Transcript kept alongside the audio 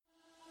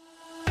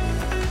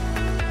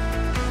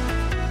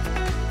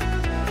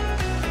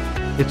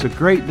It's a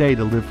great day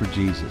to live for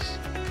Jesus.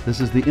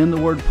 This is the In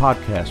the Word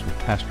podcast with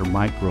Pastor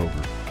Mike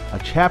Grover, a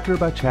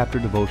chapter-by-chapter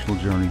devotional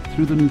journey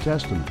through the New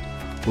Testament,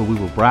 where we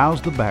will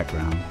browse the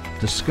background,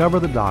 discover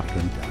the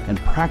doctrine, and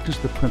practice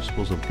the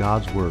principles of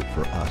God's Word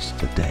for us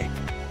today.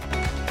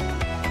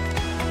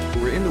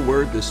 We're in the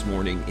Word this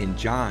morning in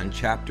John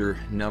chapter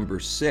number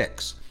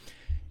 6.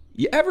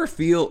 You ever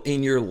feel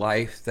in your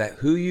life that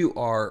who you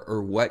are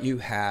or what you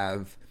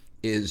have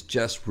is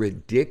just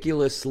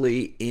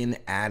ridiculously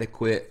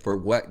inadequate for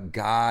what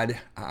God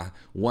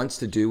wants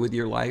to do with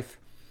your life?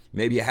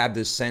 Maybe you have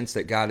this sense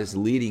that God is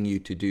leading you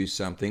to do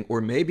something,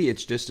 or maybe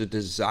it's just a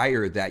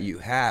desire that you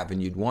have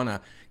and you'd want to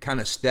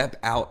kind of step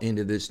out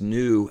into this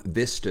new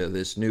vista,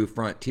 this new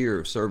frontier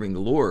of serving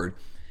the Lord.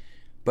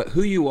 But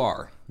who you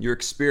are, your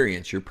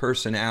experience, your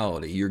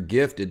personality, your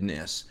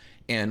giftedness,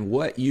 and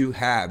what you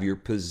have, your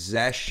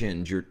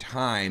possessions, your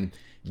time,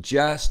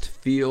 just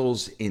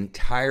feels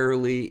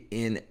entirely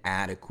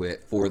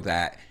inadequate for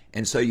that.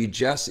 And so you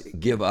just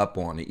give up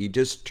on it. You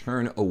just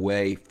turn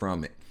away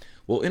from it.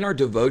 Well, in our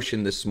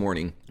devotion this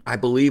morning, I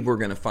believe we're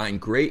going to find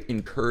great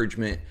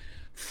encouragement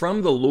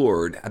from the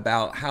Lord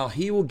about how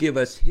He will give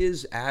us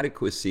His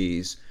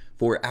adequacies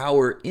for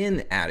our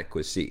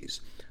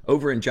inadequacies.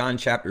 Over in John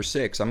chapter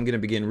 6, I'm going to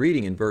begin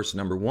reading in verse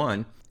number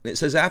 1. It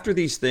says, "After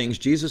these things,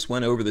 Jesus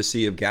went over the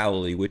Sea of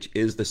Galilee, which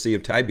is the Sea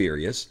of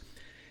Tiberias.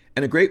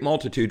 And a great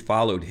multitude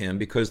followed him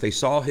because they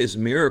saw his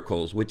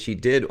miracles, which he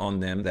did on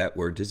them that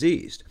were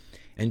diseased.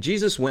 And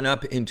Jesus went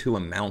up into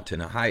a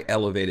mountain, a high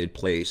elevated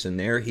place, and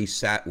there he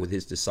sat with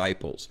his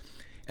disciples.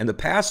 And the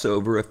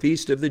Passover, a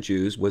feast of the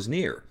Jews, was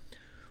near.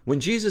 When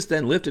Jesus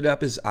then lifted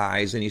up his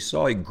eyes, and he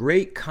saw a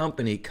great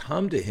company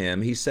come to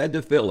him, he said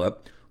to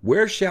Philip,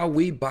 'Where shall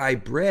we buy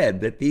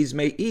bread that these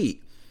may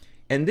eat?'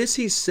 And this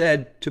he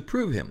said to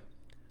prove him,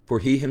 for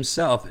he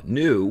himself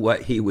knew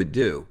what he would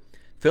do.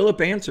 Philip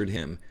answered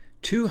him,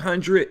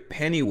 200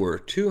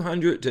 pennyworth,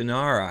 200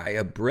 denarii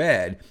of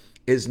bread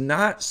is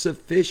not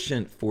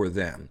sufficient for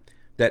them,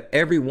 that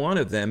every one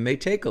of them may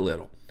take a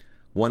little.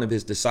 One of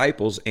his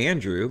disciples,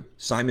 Andrew,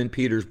 Simon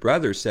Peter's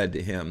brother, said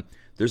to him,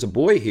 'There's a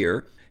boy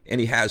here, and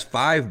he has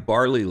 5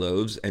 barley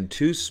loaves and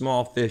 2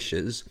 small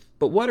fishes,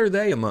 but what are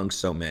they among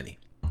so many?'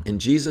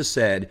 And Jesus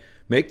said,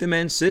 'Make the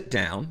men sit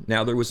down.'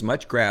 Now there was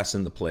much grass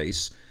in the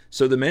place,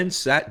 so the men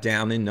sat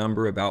down in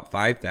number about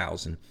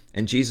 5,000.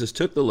 And Jesus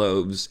took the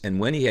loaves, and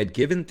when he had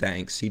given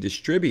thanks, he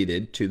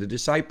distributed to the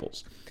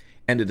disciples,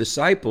 and the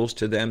disciples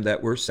to them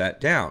that were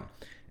sat down,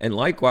 and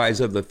likewise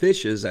of the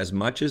fishes as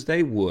much as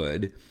they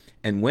would.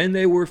 And when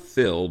they were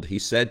filled, he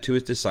said to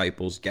his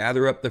disciples,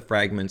 'Gather up the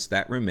fragments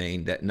that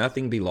remain, that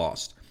nothing be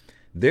lost.'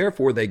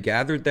 Therefore they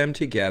gathered them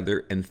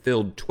together and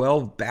filled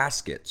 12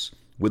 baskets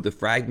with the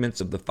fragments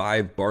of the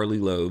 5 barley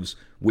loaves,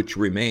 which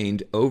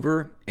remained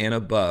over and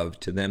above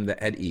to them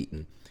that had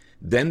eaten.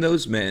 Then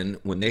those men,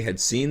 when they had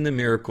seen the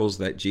miracles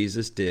that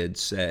Jesus did,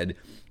 said,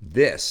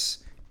 'This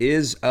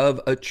is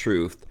of a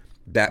truth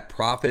that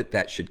prophet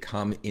that should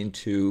come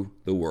into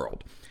the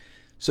world.'"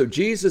 So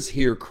Jesus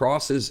here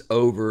crosses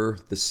over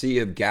the Sea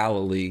of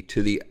Galilee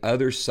to the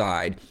other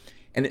side,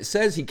 and it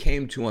says he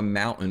came to a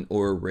mountain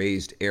or a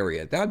raised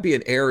area. That would be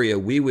an area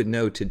we would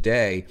know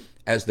today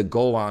as the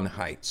Golan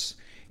Heights.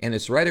 And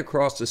it's right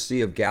across the Sea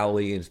of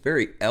Galilee. It's a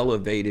very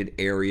elevated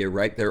area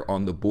right there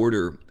on the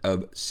border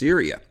of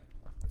Syria.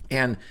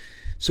 And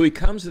so he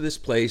comes to this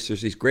place.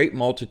 There's these great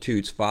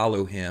multitudes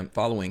following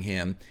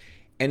him,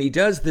 and he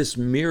does this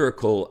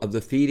miracle of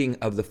the feeding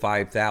of the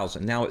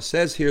 5,000. Now it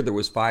says here there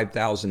was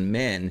 5,000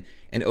 men,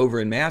 and over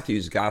in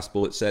Matthew's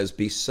gospel it says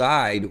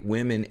beside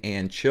women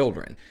and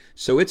children.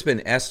 So it's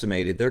been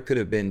estimated there could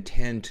have been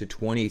 10 to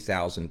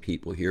 20,000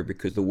 people here,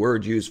 because the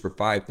word used for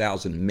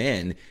 5,000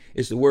 men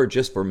is the word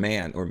just for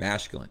man or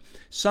masculine.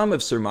 Some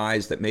have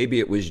surmised that maybe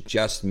it was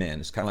just men.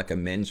 It's kind of like a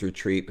men's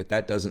retreat, but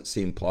that doesn't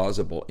seem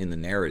plausible in the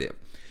narrative.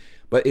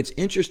 But it's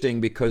interesting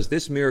because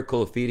this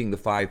miracle of feeding the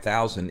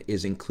 5,000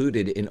 is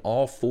included in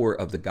all 4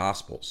 of the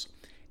Gospels.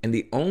 And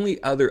the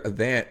only other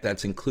event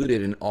that's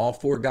included in all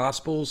 4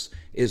 Gospels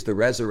is the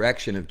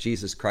resurrection of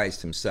Jesus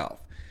Christ himself.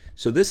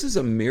 So this is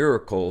a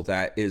miracle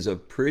that is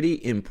of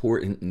pretty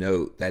important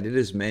note, that it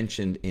is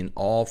mentioned in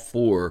all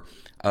 4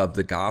 of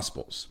the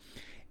Gospels.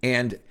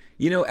 And,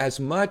 as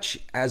much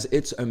as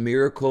it's a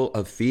miracle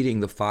of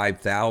feeding the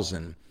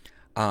 5,000,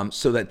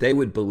 so that they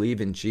would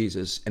believe in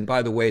Jesus. And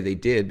by the way, they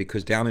did,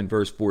 because down in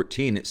verse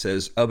 14, it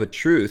says, "Of a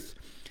truth,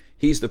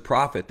 he's the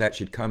prophet that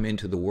should come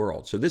into the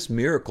world." So this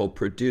miracle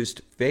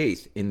produced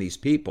faith in these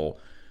people,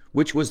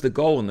 which was the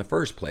goal in the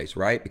first place,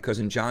 right? Because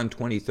in John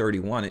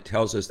 20:31, it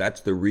tells us that's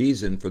the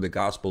reason for the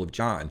Gospel of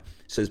John.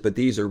 It says, "But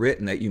these are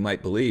written that you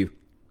might believe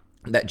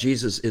that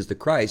Jesus is the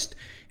Christ,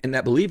 and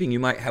that believing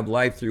you might have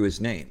life through his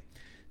name."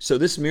 So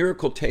this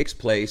miracle takes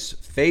place.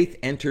 Faith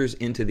enters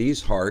into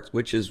these hearts,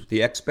 which is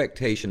the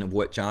expectation of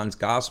what John's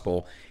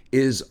gospel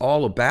is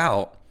all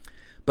about.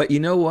 But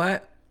you know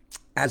what?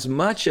 As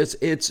much as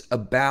it's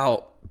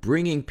about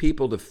bringing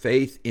people to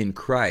faith in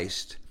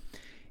Christ,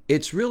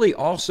 it's really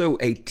also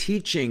a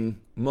teaching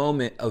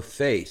moment of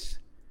faith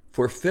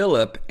for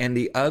Philip and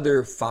the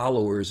other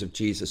followers of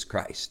Jesus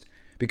Christ.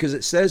 Because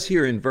it says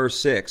here in verse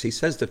 6, he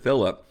says to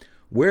Philip,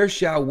 "Where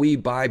shall we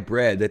buy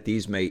bread that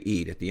these may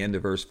eat?" At the end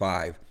of verse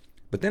 5.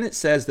 But then it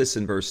says this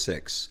in verse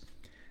 6.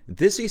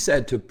 This he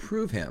said to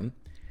prove him,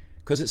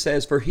 because it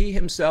says, "For he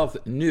himself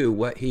knew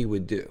what he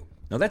would do."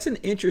 Now that's an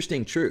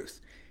interesting truth.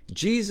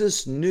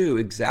 Jesus knew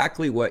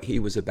exactly what he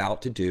was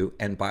about to do.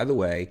 And by the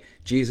way,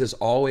 Jesus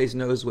always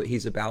knows what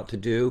he's about to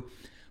do.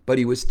 But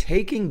he was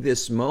taking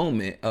this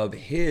moment of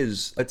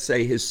his, let's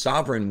say, his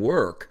sovereign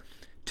work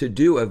to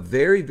do a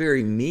very,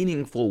 very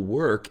meaningful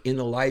work in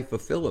the life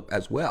of Philip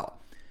as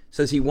well. It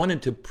says he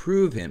wanted to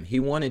prove him. He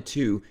wanted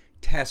to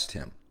test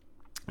him.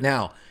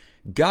 Now,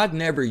 God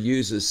never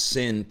uses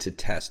sin to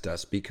test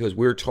us, because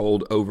we're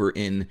told over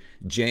in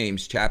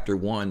James chapter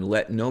 1,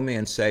 "Let no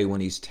man say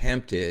when he's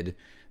tempted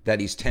that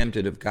he's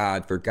tempted of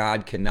God, for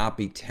God cannot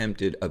be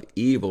tempted of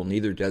evil,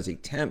 neither does he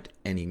tempt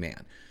any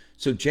man."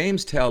 So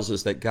James tells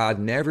us that God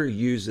never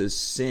uses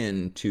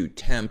sin to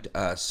tempt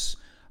us,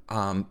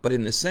 but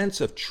in the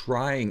sense of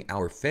trying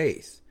our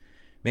faith.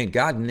 Man,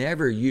 God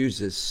never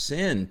uses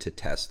sin to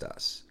test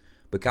us,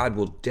 but God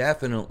will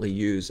definitely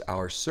use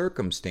our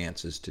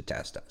circumstances to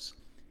test us.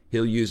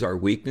 He'll use our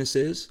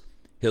weaknesses.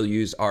 He'll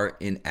use our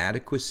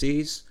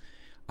inadequacies.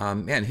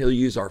 He'll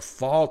use our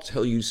faults.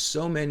 He'll use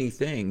so many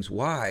things.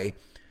 Why?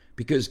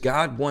 Because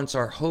God wants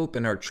our hope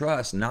and our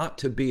trust not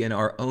to be in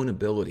our own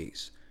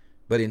abilities,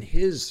 but in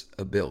his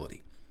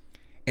ability.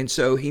 And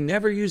so he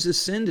never uses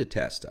sin to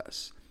test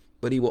us,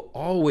 but he will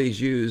always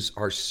use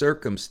our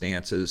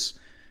circumstances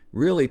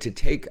really to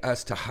take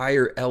us to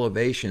higher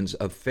elevations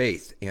of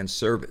faith and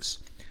service.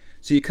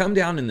 So you come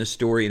down in the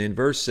story, and in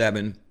verse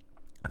 7,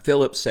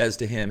 Philip says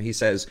to him, he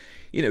says,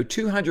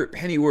 200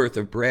 pennyworth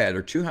of bread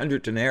or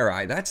 200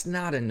 denarii, that's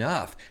not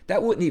enough.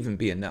 That wouldn't even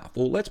be enough.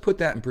 Well, let's put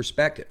that in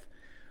perspective.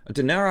 A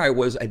denarii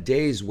was a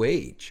day's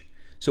wage.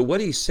 So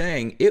what he's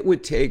saying, it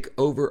would take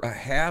over a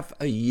half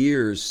a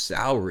year's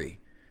salary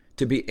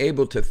to be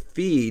able to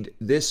feed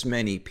this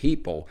many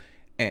people.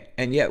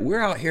 And yet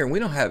we're out here and we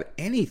don't have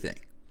anything.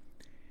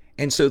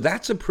 And so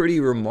that's a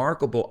pretty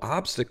remarkable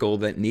obstacle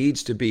that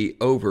needs to be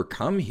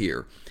overcome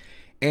here.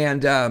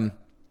 And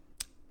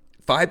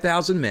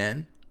 5,000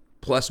 men,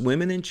 plus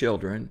women and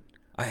children,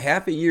 a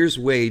half a year's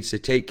wage to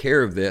take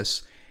care of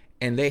this,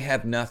 and they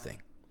have nothing.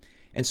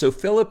 And so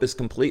Philip is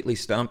completely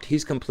stumped.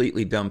 He's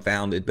completely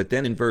dumbfounded. But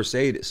then in verse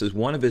 8, it says,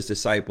 one of his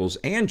disciples,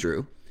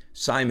 Andrew,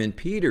 Simon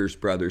Peter's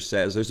brother,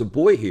 says, "There's a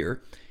boy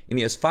here, and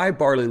he has 5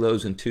 barley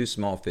loaves and 2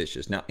 small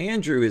fishes." Now,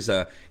 Andrew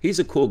he's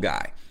a cool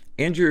guy.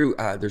 Andrew,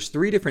 there's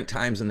 3 different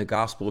times in the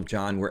Gospel of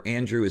John where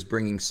Andrew is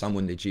bringing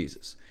someone to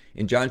Jesus.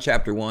 In John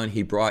chapter 1,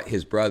 he brought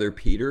his brother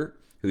Peter,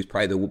 who's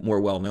probably the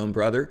more well-known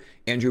brother.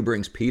 Andrew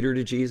brings Peter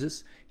to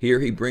Jesus. Here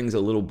he brings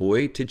a little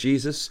boy to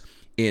Jesus.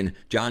 In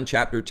John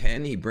chapter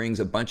 10, he brings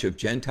a bunch of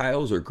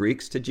Gentiles or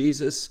Greeks to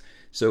Jesus.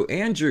 So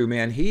Andrew,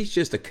 man, he's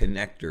just a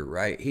connector,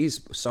 right? He's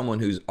someone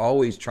who's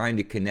always trying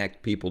to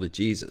connect people to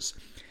Jesus.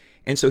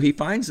 And so he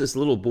finds this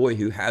little boy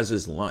who has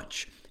his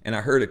lunch. And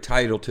I heard a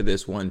title to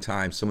this one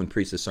time. Someone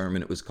preached a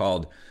sermon. It was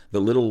called "The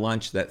Little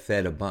Lunch That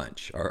Fed a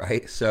Bunch." All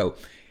right. So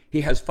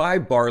he has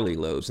 5 barley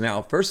loaves.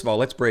 Now, first of all,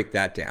 let's break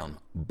that down.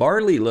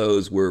 Barley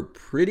loaves were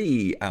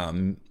pretty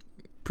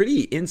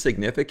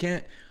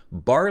insignificant.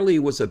 Barley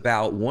was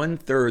about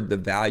 1/3 the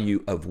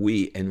value of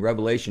wheat. In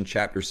Revelation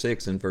chapter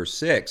 6 and verse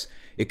 6,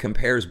 it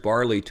compares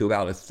barley to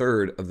about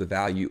 1/3 of the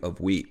value of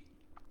wheat.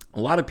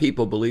 A lot of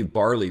people believe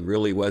barley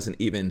really wasn't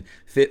even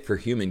fit for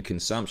human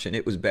consumption.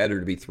 It was better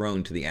to be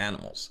thrown to the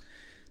animals.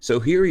 So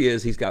here he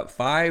is. He's got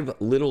 5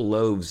 little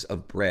loaves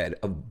of bread,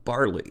 of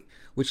barley,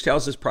 which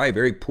tells us probably a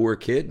very poor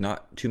kid,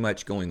 not too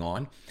much going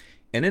on.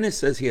 And then it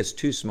says he has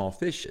 2 small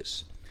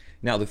fishes.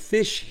 Now the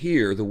fish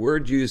here, the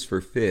word used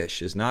for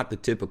fish, is not the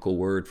typical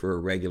word for a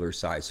regular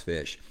size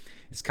fish.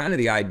 It's kind of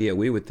the idea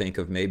we would think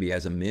of maybe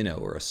as a minnow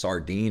or a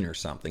sardine or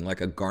something, like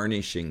a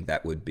garnishing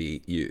that would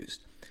be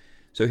used.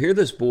 So here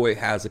this boy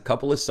has a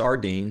couple of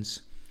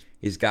sardines.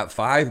 He's got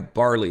 5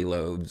 barley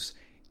loaves,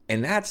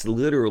 and that's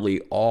literally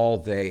all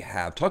they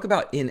have. Talk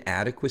about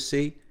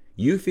inadequacy.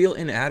 You feel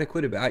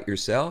inadequate about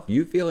yourself.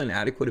 You feel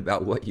inadequate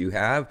about what you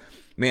have.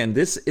 Man,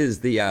 this is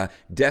the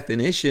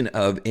definition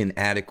of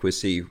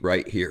inadequacy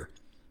right here.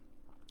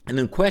 And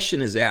then question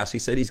is asked. He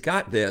said he's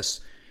got this,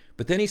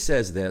 but then he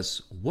says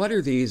this, "What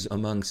are these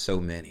among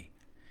so many?"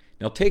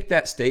 Now take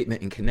that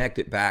statement and connect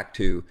it back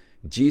to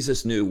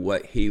Jesus knew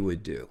what he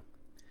would do.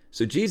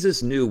 So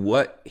Jesus knew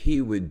what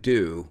he would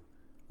do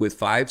with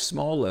 5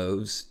 small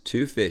loaves,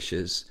 2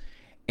 fishes,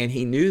 and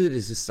he knew that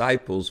his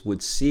disciples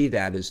would see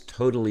that as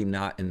totally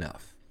not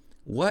enough.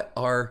 What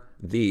are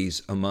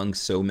these among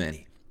so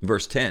many?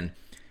 Verse 10,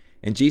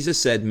 and Jesus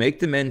said,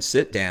 "Make the men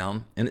sit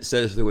down." And it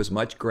says there was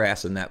much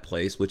grass in that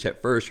place, which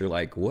at first you're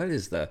like,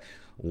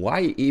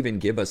 why even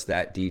give us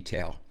that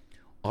detail?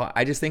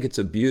 I just think it's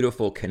a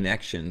beautiful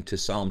connection to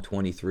Psalm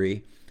 23.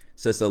 It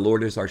says, "The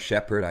Lord is our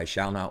shepherd, I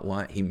shall not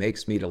want. He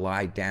makes me to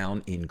lie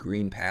down in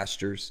green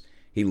pastures.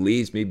 He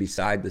leads me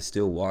beside the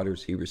still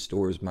waters. He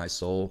restores my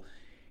soul."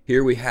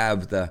 Here we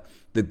have the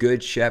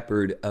good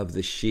shepherd of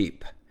the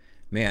sheep,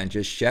 man,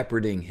 just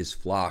shepherding his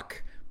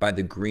flock, by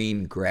the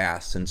green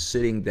grass and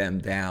sitting them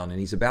down. And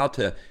he's about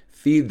to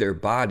feed their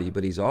body,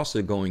 but he's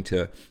also going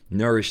to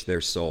nourish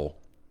their soul.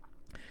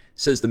 It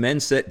says the men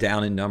sat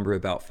down in number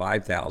about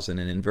 5,000.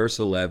 And in verse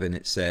 11,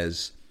 it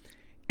says,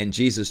 "And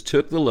Jesus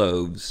took the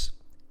loaves,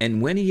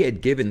 and when he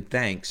had given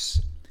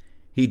thanks,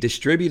 he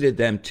distributed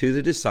them to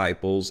the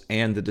disciples,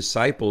 and the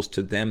disciples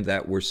to them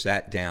that were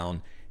sat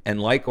down, and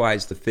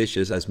likewise the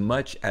fishes, as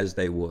much as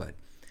they would."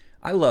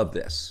 I love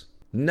this.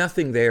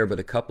 Nothing there but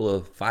a couple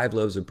of 5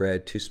 loaves of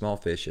bread, 2 small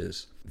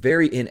fishes.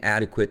 Very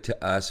inadequate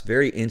to us,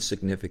 very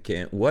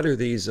insignificant. What are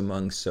these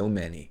among so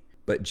many?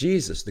 But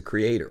Jesus, the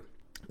Creator,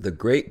 the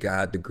great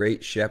God, the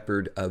great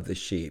shepherd of the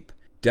sheep,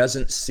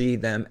 doesn't see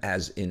them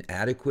as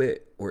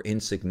inadequate or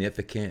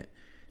insignificant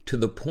to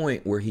the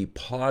point where he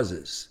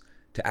pauses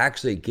to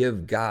actually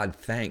give God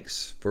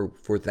thanks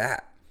for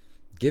that.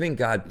 Giving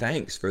God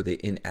thanks for the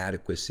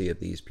inadequacy of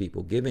these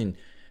people, giving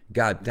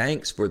God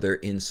thanks for their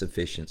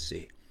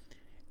insufficiency.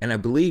 And I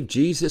believe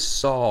Jesus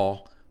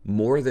saw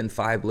more than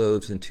 5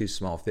 loaves and 2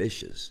 small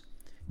fishes.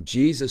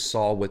 Jesus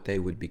saw what they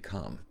would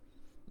become.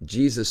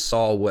 Jesus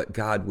saw what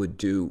God would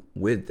do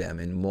with them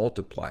and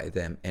multiply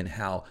them, and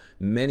how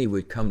many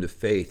would come to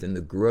faith, and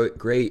the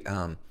great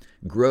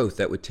growth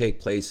that would take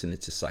place in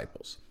its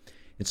disciples.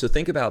 And so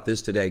think about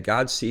this today.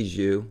 God sees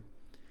you.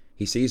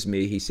 He sees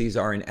me. He sees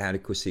our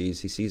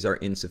inadequacies. He sees our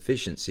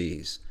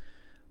insufficiencies.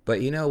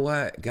 But you know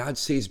what? God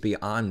sees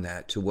beyond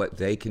that to what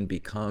they can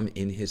become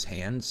in his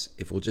hands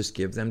if we'll just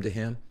give them to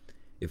him,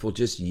 if we'll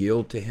just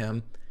yield to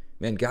him.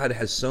 Man, God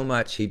has so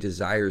much he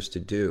desires to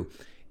do.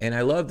 And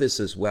I love this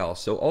as well.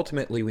 So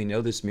ultimately, we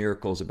know this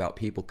miracle is about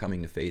people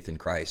coming to faith in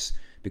Christ,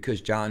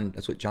 because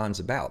that's what John's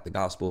about, the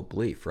gospel of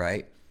belief,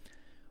 right?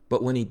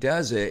 But when he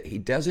does it, he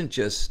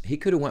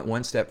could have went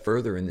one step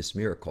further in this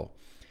miracle,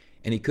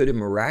 and he could have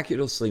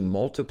miraculously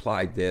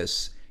multiplied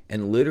this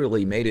and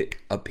literally made it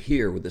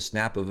appear with the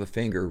snap of a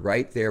finger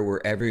right there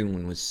where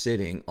everyone was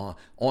sitting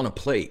on a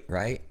plate,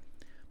 right?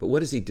 But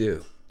what does he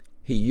do?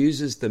 He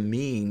uses the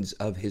means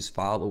of his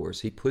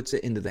followers. He puts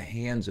it into the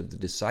hands of the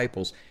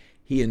disciples.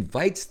 He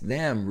invites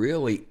them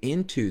really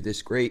into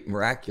this great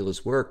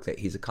miraculous work that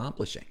he's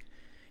accomplishing.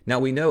 Now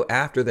we know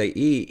after they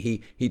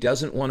eat, he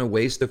doesn't want to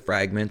waste the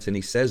fragments, and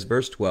he says,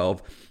 verse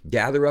 12,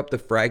 "Gather up the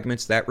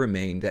fragments that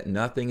remain, that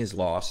nothing is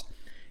lost."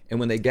 And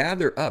when they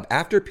gather up,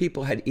 after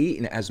people had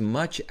eaten as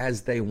much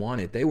as they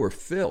wanted, they were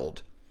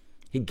filled.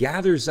 He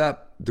gathers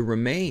up the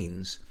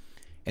remains,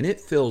 and it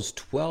fills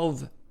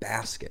 12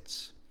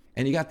 baskets.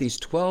 And you got these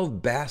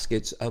 12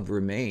 baskets of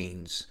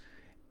remains,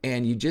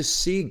 and you just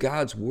see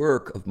God's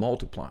work of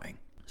multiplying.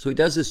 So he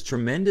does this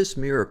tremendous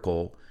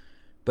miracle,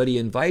 but he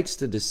invites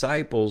the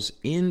disciples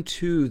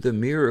into the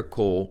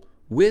miracle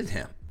with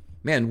him.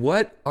 Man,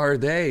 what are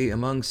they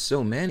among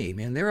so many?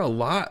 Man, they're a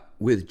lot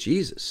with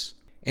Jesus.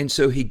 And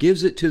so he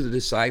gives it to the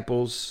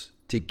disciples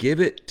to give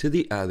it to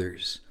the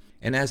others.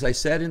 And as I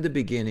said in the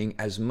beginning,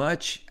 as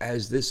much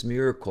as this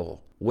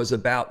miracle was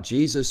about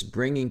Jesus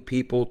bringing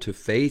people to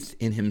faith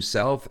in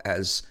himself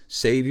as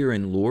Savior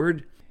and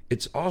Lord,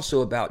 it's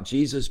also about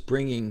Jesus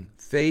bringing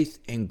faith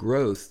and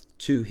growth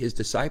to his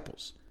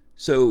disciples.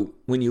 So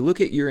when you look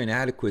at your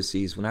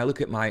inadequacies, when I look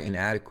at my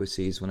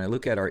inadequacies, when I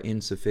look at our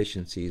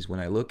insufficiencies,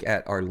 when I look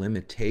at our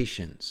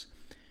limitations,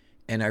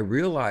 and I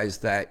realize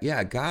that,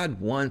 yeah,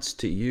 God wants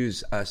to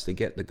use us to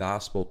get the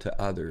gospel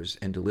to others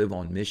and to live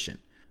on mission,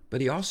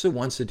 but he also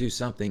wants to do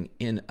something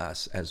in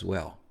us as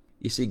well.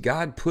 You see,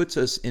 God puts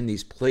us in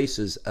these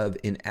places of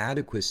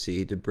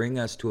inadequacy to bring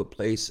us to a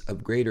place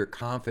of greater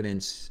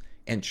confidence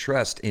and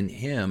trust in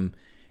him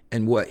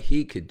and what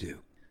he could do.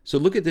 So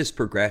look at this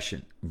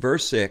progression.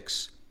 Verse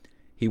 6,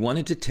 he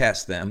wanted to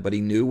test them, but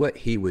he knew what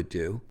he would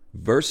do.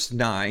 Verse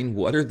 9,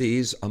 what are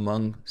these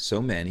among so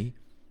many?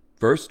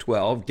 Verse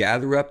 12,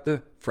 gather up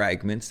the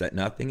fragments that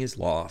nothing is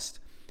lost.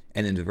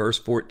 And in verse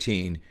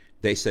 14,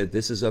 they said,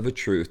 this is of a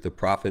truth, the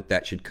prophet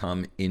that should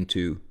come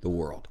into the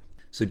world.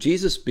 So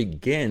Jesus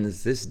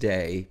begins this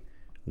day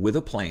with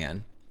a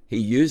plan. He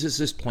uses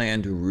this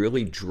plan to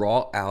really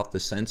draw out the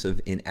sense of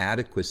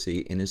inadequacy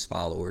in his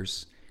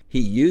followers. He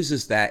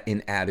uses that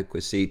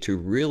inadequacy to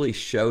really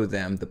show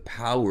them the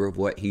power of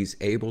what he's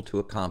able to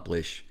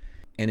accomplish.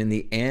 And in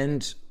the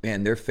end,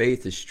 man, their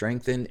faith is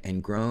strengthened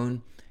and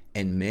grown,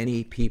 and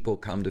many people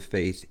come to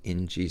faith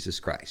in Jesus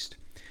Christ.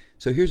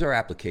 So here's our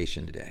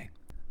application today.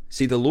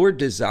 See, the Lord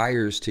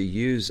desires to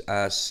use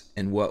us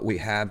and what we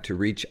have to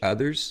reach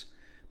others,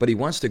 but he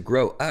wants to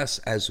grow us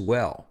as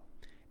well.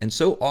 And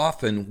so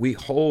often we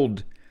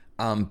hold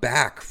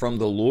back from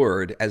the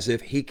Lord as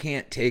if he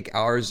can't take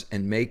ours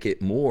and make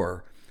it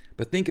more.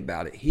 But think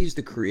about it. He's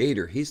the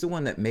creator. He's the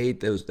one that made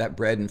that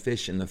bread and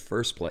fish in the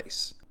first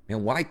place.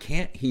 And why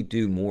can't he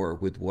do more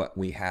with what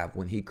we have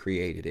when he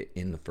created it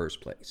in the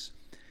first place?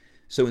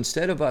 So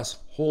instead of us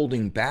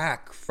holding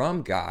back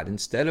from God,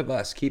 instead of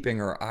us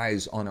keeping our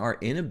eyes on our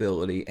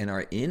inability and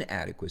our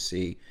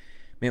inadequacy,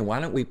 man,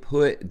 why don't we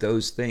put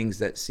those things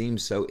that seem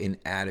so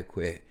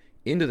inadequate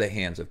into the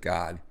hands of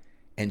God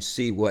and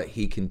see what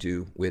he can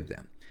do with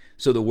them?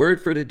 So the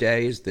word for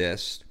today is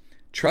this: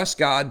 trust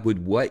God with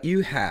what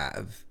you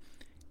have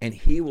and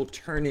He will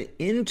turn it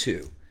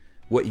into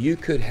what you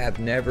could have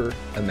never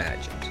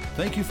imagined.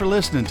 Thank you for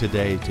listening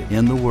today to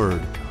In the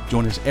Word.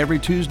 Join us every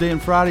Tuesday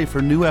and Friday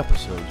for new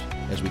episodes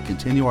as we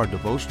continue our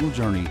devotional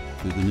journey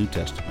through the New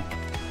Testament.